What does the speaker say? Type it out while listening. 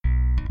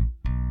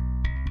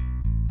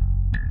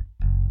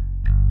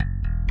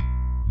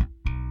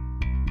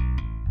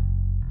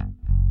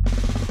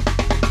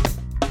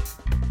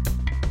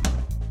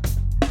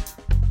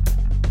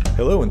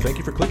Hello, and thank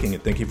you for clicking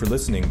it. Thank you for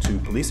listening to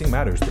Policing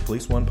Matters, the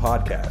Police One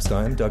podcast.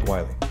 I'm Doug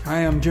Wiley.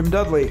 Hi, I'm Jim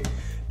Dudley.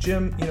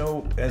 Jim,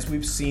 as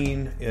we've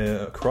seen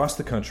across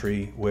the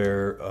country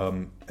where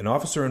an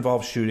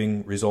officer-involved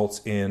shooting results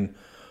in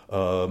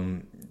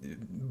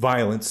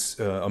violence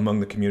among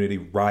the community,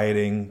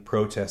 rioting,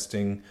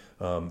 protesting,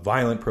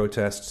 violent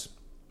protests,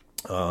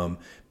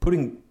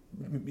 putting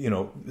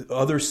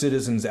other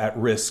citizens at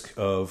risk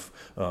of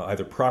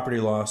either property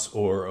loss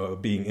or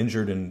being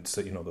injured in,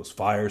 those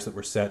fires that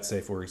were set,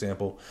 say, for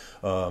example,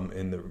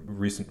 in the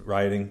recent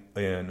rioting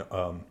in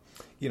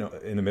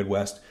the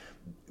Midwest.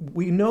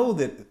 We know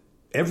that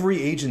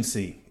every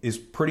agency is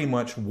pretty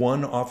much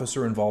one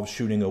officer-involved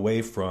shooting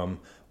away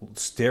from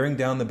staring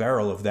down the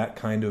barrel of that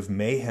kind of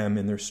mayhem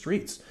in their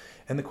streets.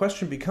 And the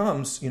question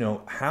becomes,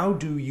 how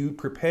do you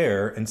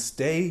prepare and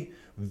stay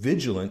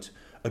vigilant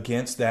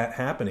against that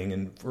happening?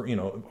 And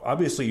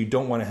obviously you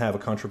don't want to have a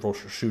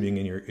controversial shooting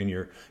in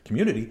your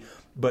community,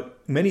 but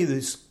many of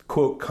these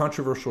quote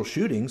controversial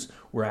shootings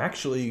were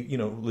actually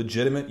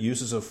legitimate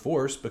uses of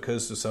force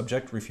because the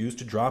subject refused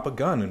to drop a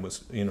gun and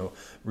was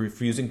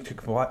refusing to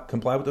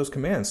comply with those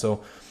commands.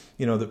 So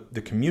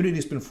the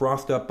community's been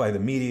frothed up by the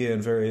media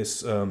and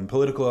various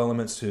political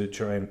elements to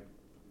try and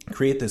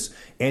create this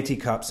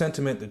anti-cop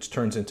sentiment that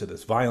turns into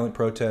this violent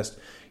protest.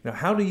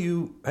 How do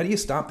you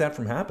stop that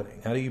from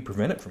happening? How do you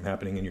prevent it from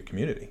happening in your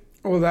community?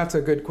 Well, that's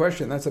a good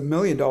question. That's $1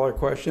 million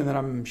question that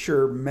I'm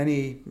sure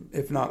many,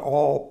 if not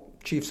all,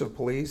 chiefs of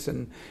police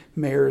and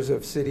mayors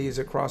of cities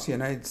across the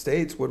United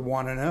States would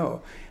want to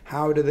know.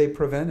 How do they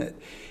prevent it?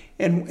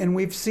 And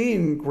we've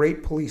seen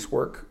great police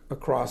work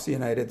across the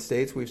United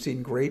States. We've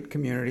seen great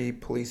community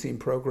policing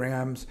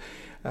programs.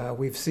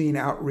 We've seen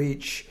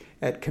outreach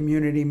at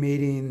community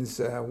meetings,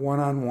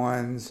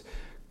 one-on-ones,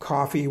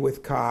 coffee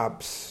with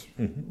cops,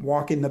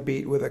 walking the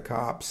beat with a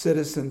cop,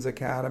 citizens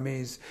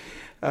academies,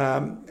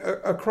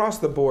 across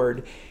the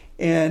board.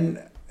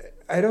 And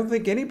I don't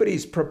think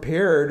anybody's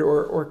prepared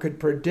or could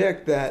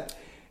predict that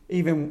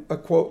even a,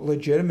 quote,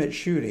 legitimate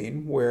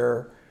shooting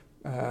where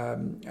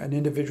an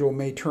individual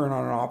may turn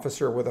on an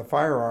officer with a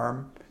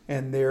firearm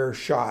and they're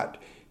shot.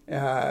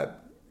 I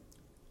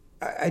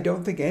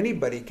don't think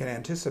anybody can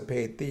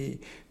anticipate the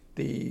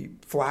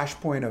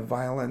flashpoint of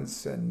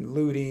violence and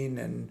looting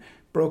and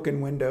broken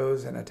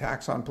windows and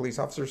attacks on police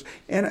officers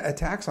and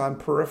attacks on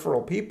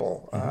peripheral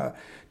people,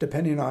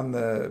 depending on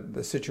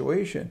the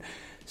situation.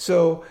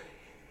 So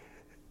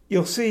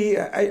you'll see,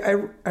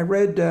 I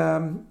read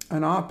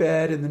an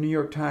op-ed in the New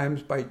York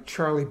Times by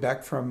Charlie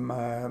Beck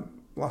from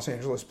Los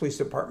Angeles Police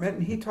Department,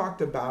 and he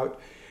talked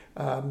about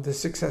the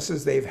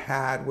successes they've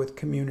had with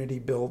community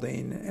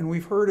building, and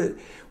we've heard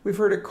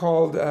it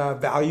called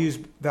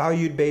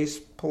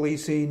value-based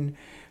policing,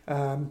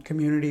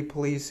 community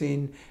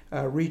policing,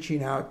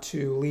 reaching out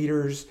to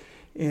leaders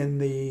in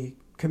the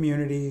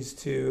communities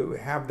to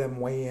have them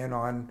weigh in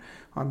on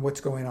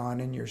what's going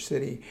on in your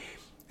city.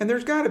 And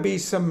there's got to be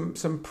some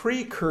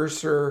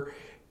precursor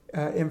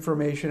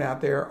information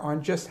out there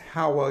on just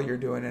how well you're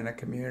doing in a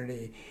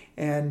community,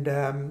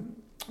 and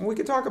we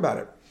could talk about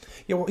it.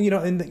 Yeah, well,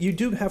 and you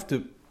do have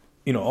to,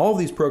 all of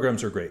these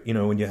programs are great.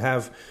 When you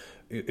have,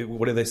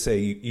 what do they say?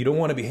 You don't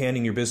want to be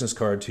handing your business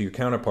card to your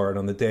counterpart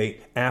on the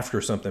day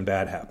after something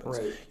bad happens.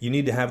 Right. You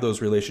need to have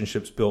those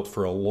relationships built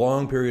for a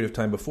long period of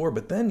time before.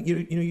 But then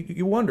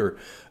you wonder.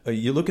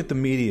 You look at the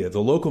media.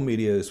 The local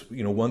media is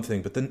one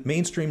thing, but the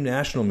mainstream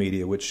national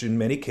media, which in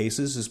many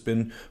cases has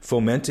been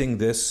fomenting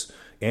this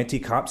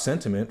anti-cop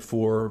sentiment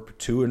for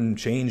 2 and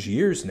change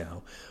years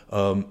now.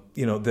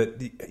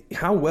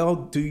 How well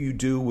do you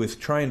do with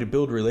trying to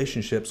build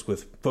relationships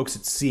with folks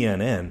at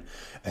CNN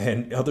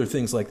and other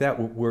things like that,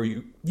 where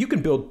you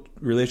can build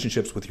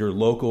relationships with your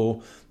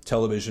local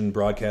television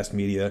broadcast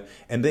media,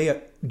 and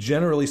they,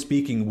 generally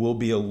speaking, will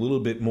be a little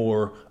bit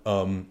more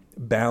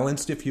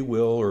balanced, if you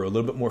will, or a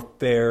little bit more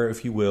fair,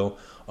 if you will,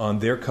 on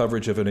their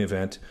coverage of an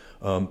event.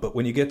 But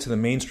when you get to the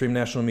mainstream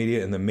national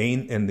media and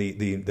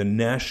the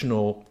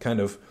national kind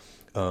of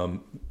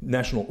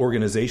national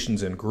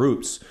organizations and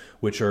groups,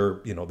 which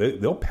are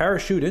they'll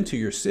parachute into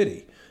your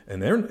city,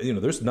 and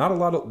there's not a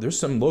lot of, there's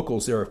some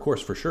locals there, of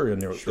course, for sure, in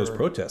those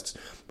protests,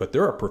 but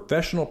there are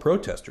professional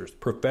protesters,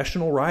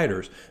 professional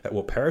rioters that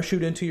will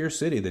parachute into your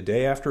city the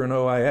day after an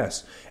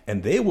OIS,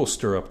 and they will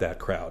stir up that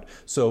crowd.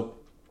 So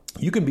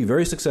you can be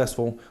very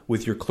successful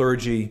with your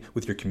clergy,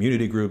 with your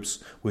community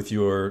groups, with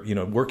your,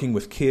 working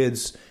with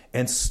kids,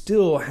 and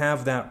still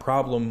have that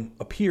problem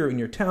appear in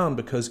your town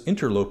because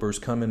interlopers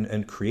come in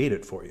and create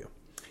it for you.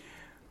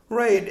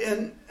 Right.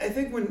 And I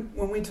think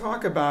when we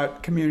talk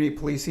about community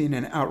policing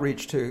and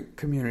outreach to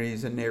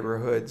communities and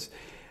neighborhoods,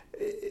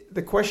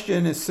 the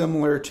question is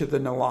similar to the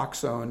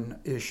naloxone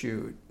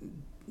issue.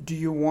 Do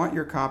you want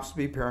your cops to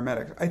be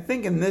paramedics? I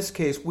think in this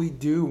case, we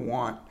do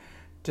want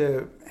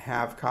to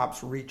have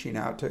cops reaching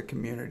out to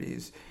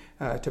communities,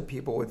 to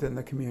people within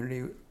the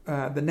community.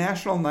 The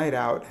National Night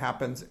Out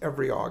happens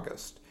every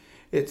August.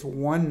 It's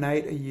one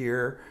night a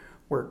year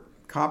where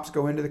cops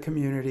go into the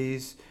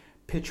communities,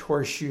 pitch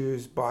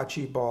horseshoes,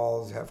 bocce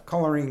balls, have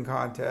coloring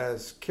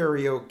contests,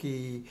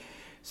 karaoke,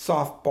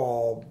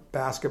 softball,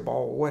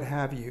 basketball, what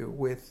have you,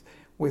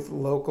 with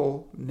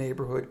local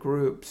neighborhood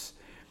groups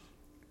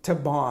to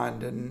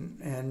bond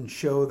and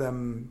show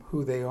them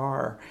who they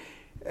are.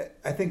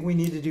 I think we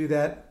need to do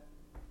that,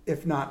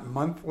 if not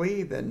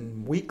monthly,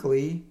 then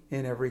weekly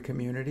in every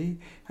community.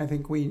 I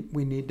think we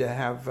need to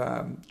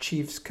have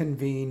chiefs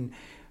convene.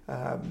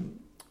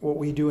 What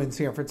we do in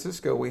San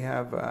Francisco, we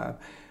have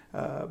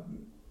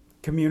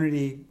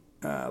community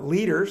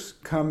leaders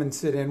come and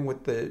sit in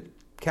with the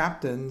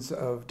captains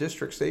of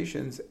district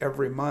stations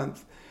every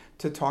month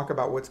to talk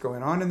about what's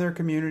going on in their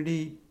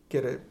community,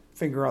 get a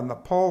finger on the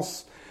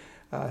pulse,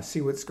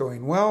 see what's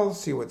going well,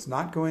 see what's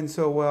not going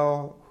so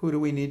well, who do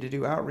we need to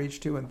do outreach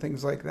to, and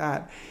things like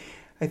that.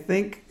 I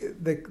think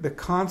the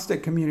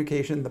constant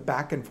communication, the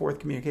back and forth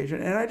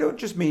communication, and I don't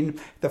just mean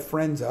the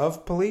friends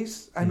of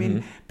police. I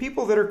mean,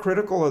 people that are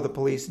critical of the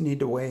police need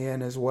to weigh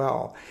in as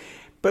well.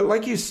 But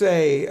like you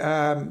say,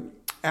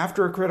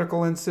 after a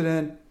critical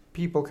incident,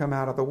 people come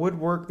out of the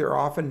woodwork. They're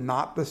often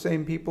not the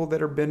same people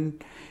that have been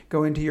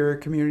going to your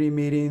community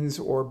meetings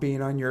or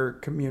being on your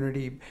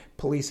community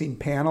policing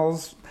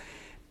panels.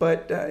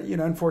 But,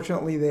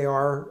 unfortunately, they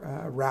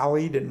are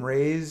rallied and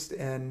raised.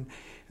 And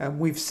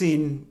we've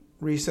seen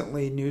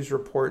recently news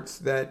reports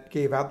that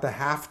gave out the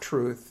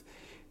half-truth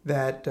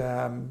that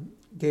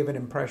gave an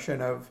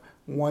impression of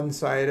one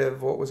side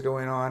of what was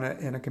going on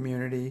in a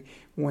community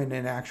when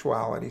in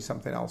actuality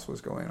something else was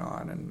going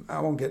on. And I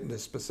won't get into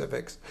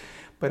specifics,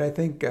 but I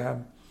think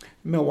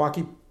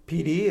Milwaukee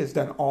PD has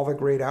done all the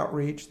great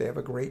outreach. They have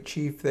a great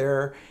chief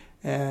there.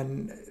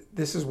 And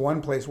this is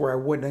one place where I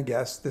wouldn't have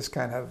guessed this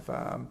kind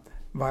of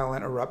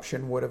violent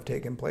eruption would have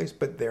taken place,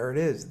 but there it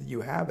is.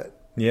 You have it.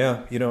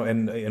 Yeah,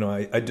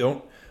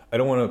 I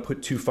don't want to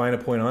put too fine a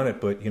point on it,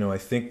 but I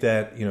think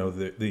that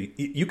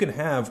you can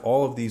have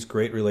all of these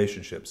great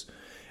relationships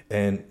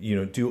and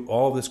do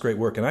all this great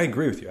work, and I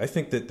agree with you. I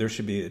think that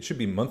it should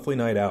be monthly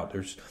night out.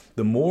 There's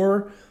the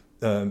more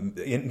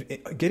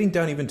getting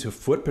down even to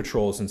foot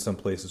patrols in some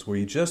places where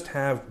you just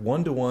have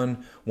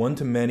one-to-one,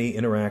 one-to-many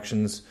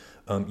interactions.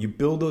 You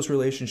build those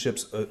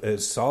relationships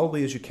as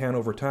solidly as you can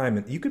over time,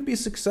 and you could be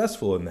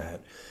successful in that,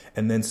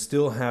 and then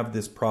still have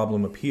this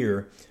problem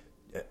appear.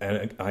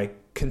 And I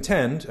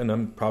contend, and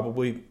I'm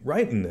probably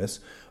right in this,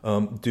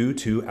 due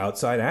to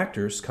outside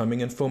actors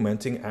coming and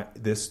fomenting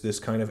this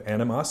kind of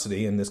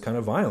animosity and this kind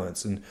of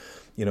violence. And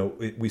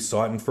we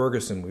saw it in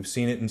Ferguson. We've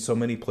seen it in so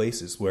many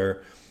places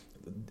where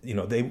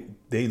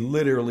they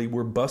literally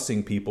were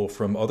busing people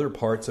from other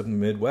parts of the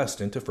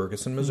Midwest into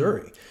Ferguson,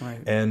 Missouri.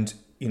 Right. And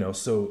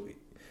so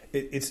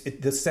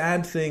the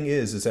sad thing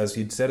is as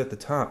you'd said at the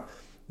top,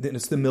 then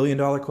it's the $1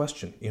 million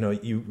question.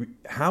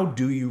 How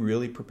do you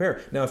really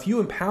prepare? Now, if you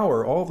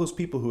empower all those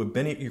people who have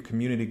been at your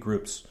community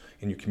groups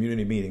and your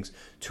community meetings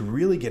to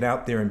really get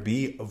out there and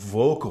be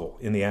vocal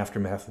in the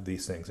aftermath of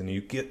these things, and you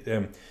get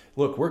them,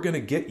 look, we're going to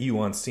get you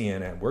on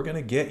CNN, we're going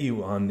to get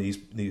you on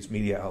these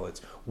media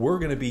outlets, we're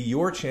going to be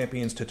your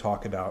champions to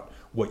talk about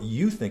what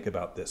you think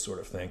about this sort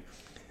of thing.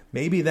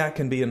 Maybe that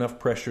can be enough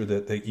pressure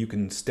that you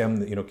can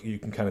stem, you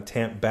can kind of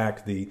tamp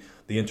back the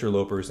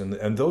interlopers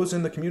and those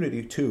in the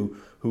community too,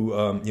 who,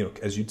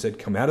 as you'd said,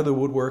 come out of the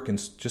woodwork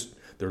and just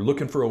they're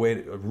looking for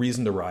a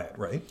reason to riot,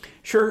 right?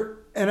 Sure.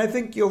 And I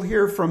think you'll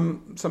hear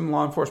from some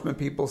law enforcement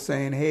people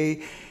saying,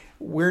 hey,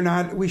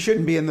 we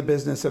shouldn't be in the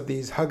business of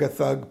these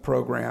hug-a-thug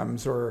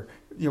programs or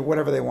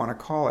whatever they want to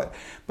call it.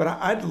 But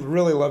I'd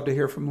really love to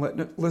hear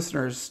from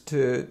listeners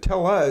to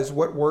tell us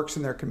what works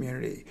in their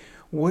community.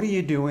 What are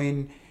you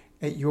doing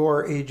at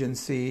your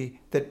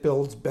agency that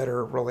builds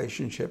better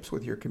relationships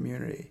with your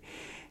community?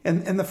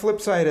 And the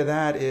flip side of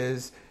that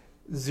is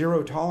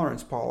zero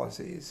tolerance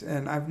policies.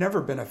 And I've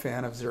never been a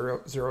fan of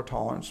zero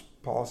tolerance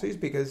policies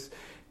because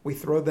we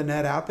throw the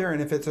net out there,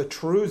 and if it's a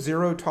true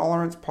zero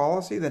tolerance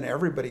policy, then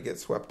everybody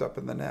gets swept up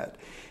in the net.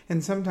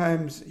 And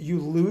sometimes you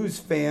lose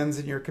fans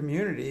in your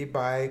community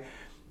by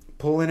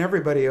pulling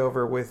everybody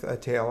over with a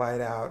taillight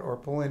out or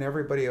pulling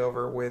everybody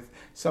over with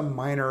some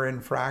minor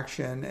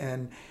infraction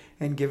and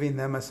giving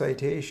them a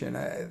citation.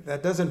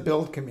 That doesn't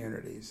build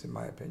communities, in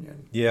my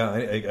opinion. Yeah, I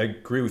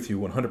agree with you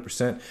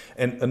 100%.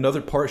 And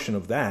another portion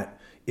of that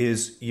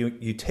is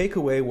you take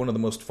away one of the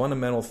most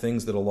fundamental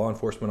things that a law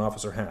enforcement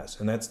officer has,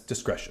 and that's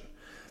discretion.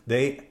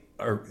 They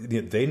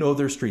know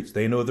their streets,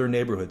 they know their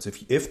neighborhoods.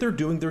 If they're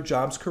doing their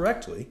jobs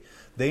correctly,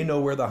 they know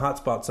where the hot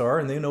spots are,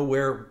 and they know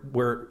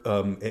where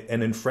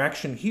an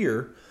infraction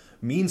here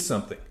means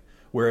something,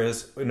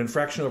 whereas an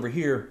infraction over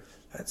here,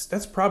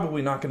 that's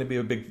probably not going to be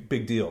a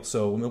big deal.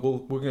 So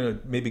we're going to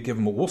maybe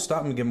we'll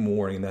stop and give them a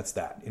warning, and that's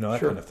that, that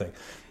Sure. kind of thing.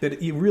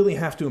 That you really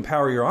have to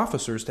empower your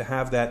officers to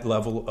have that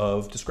level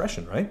of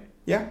discretion, right?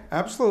 Yeah,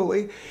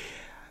 absolutely.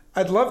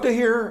 I'd love to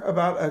hear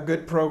about a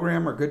good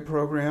program or good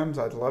programs.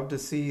 I'd love to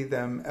see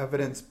them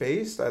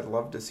evidence-based. I'd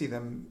love to see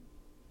them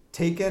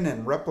taken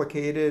and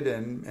replicated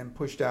and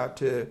pushed out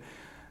to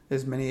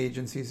as many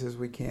agencies as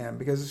we can,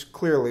 because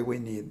clearly we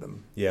need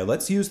them. Yeah,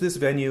 let's use this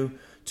venue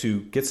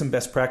to get some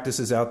best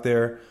practices out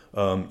there.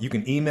 You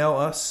can email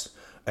us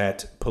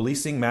at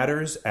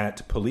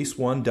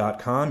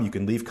policingmatters@policeone.com. You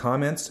can leave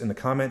comments in the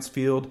comments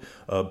field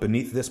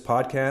beneath this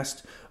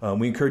podcast.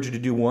 We encourage you to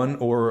do one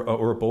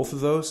or both of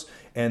those.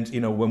 And,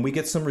 when we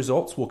get some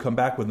results, we'll come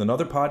back with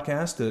another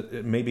podcast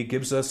that maybe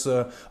gives us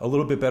a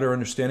little bit better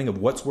understanding of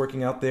what's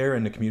working out there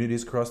in the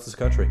communities across this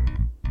country.